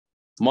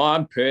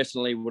Mine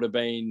personally would have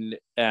been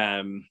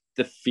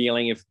the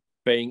feeling of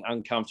being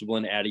uncomfortable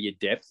and out of your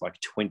depth, like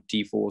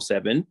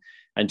 24/7,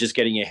 and just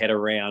getting your head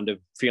around of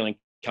feeling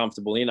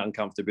comfortable in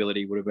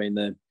uncomfortability would have been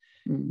the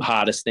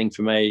hardest thing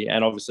for me.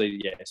 And obviously,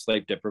 yeah,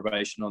 sleep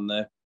deprivation on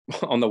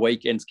the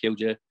weekends killed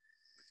you.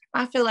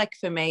 I feel like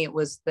for me, it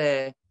was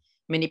the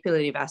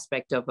manipulative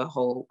aspect of a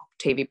whole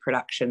TV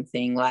production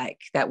thing, like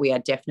that we are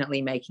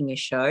definitely making a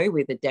show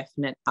with a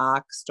definite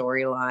arc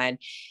storyline.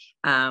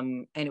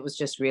 And it was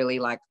just really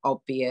like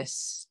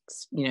obvious,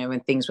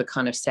 when things were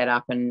kind of set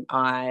up. And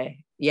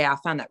I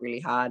found that really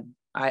hard.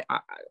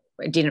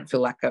 It didn't feel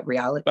like a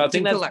reality. But I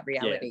think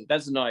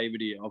that's the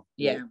naivety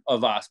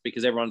of us,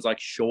 because everyone's like,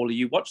 surely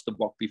you watched the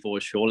block before,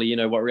 surely you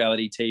know what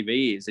reality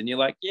TV is. And you're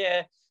like,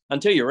 yeah,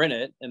 until you're in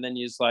it. And then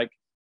you're just like,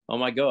 oh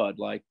my God,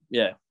 like,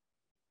 yeah,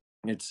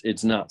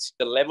 it's nuts.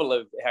 The level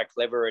of how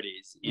clever it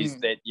is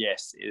that,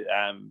 yes,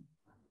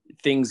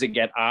 things that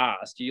get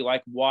asked, you're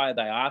like, why are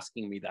they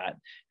asking me that?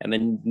 And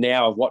then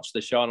now I've watched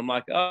the show and I'm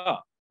like, oh,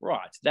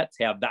 right, that's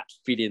how that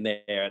fit in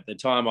there. At the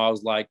time I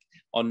was like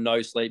on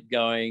no sleep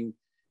going,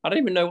 I don't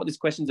even know what this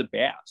question's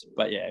about.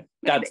 But yeah,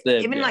 that's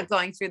like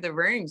going through the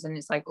rooms and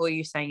it's like all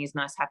you're saying is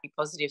nice, happy,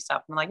 positive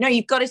stuff. I'm like, no,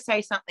 you've got to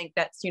say something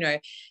that's,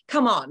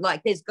 come on,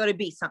 like there's got to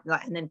be something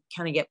like, and then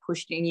kind of get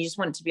pushed in. You just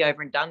want it to be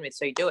over and done with,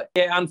 so you do it.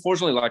 Yeah,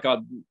 unfortunately, like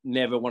I'd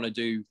never want to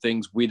do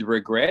things with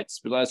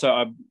regrets.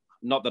 So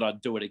not that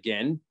I'd do it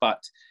again,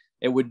 but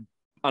it would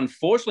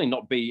unfortunately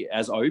not be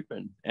as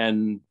open.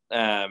 And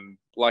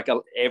like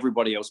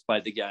everybody else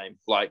played the game,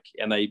 like,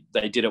 and they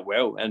did it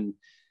well. And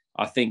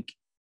I think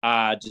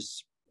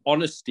just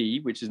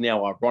honesty, which is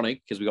now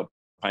ironic because we got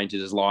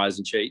painted as liars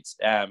and cheats,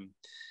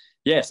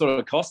 sort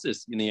of cost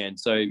us in the end.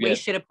 So we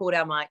should have pulled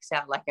our mics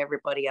out like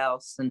everybody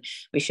else, and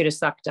we should have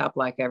sucked up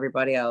like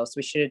everybody else.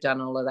 We should have done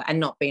all of that and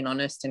not been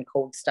honest and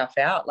called stuff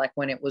out like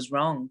when it was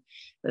wrong.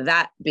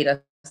 That bit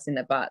us in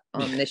the butt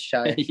on this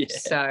show.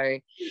 So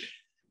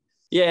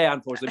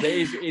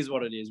unfortunately, but it is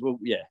what it is. Well,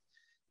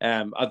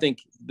 I think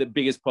the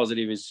biggest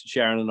positive is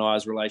Sharon and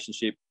I's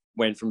relationship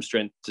went from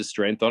strength to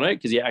strength on it,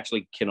 because you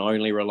actually can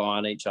only rely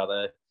on each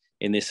other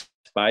in this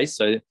space.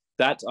 So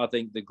that's, I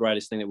think, the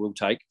greatest thing that we'll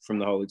take from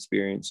the whole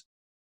experience.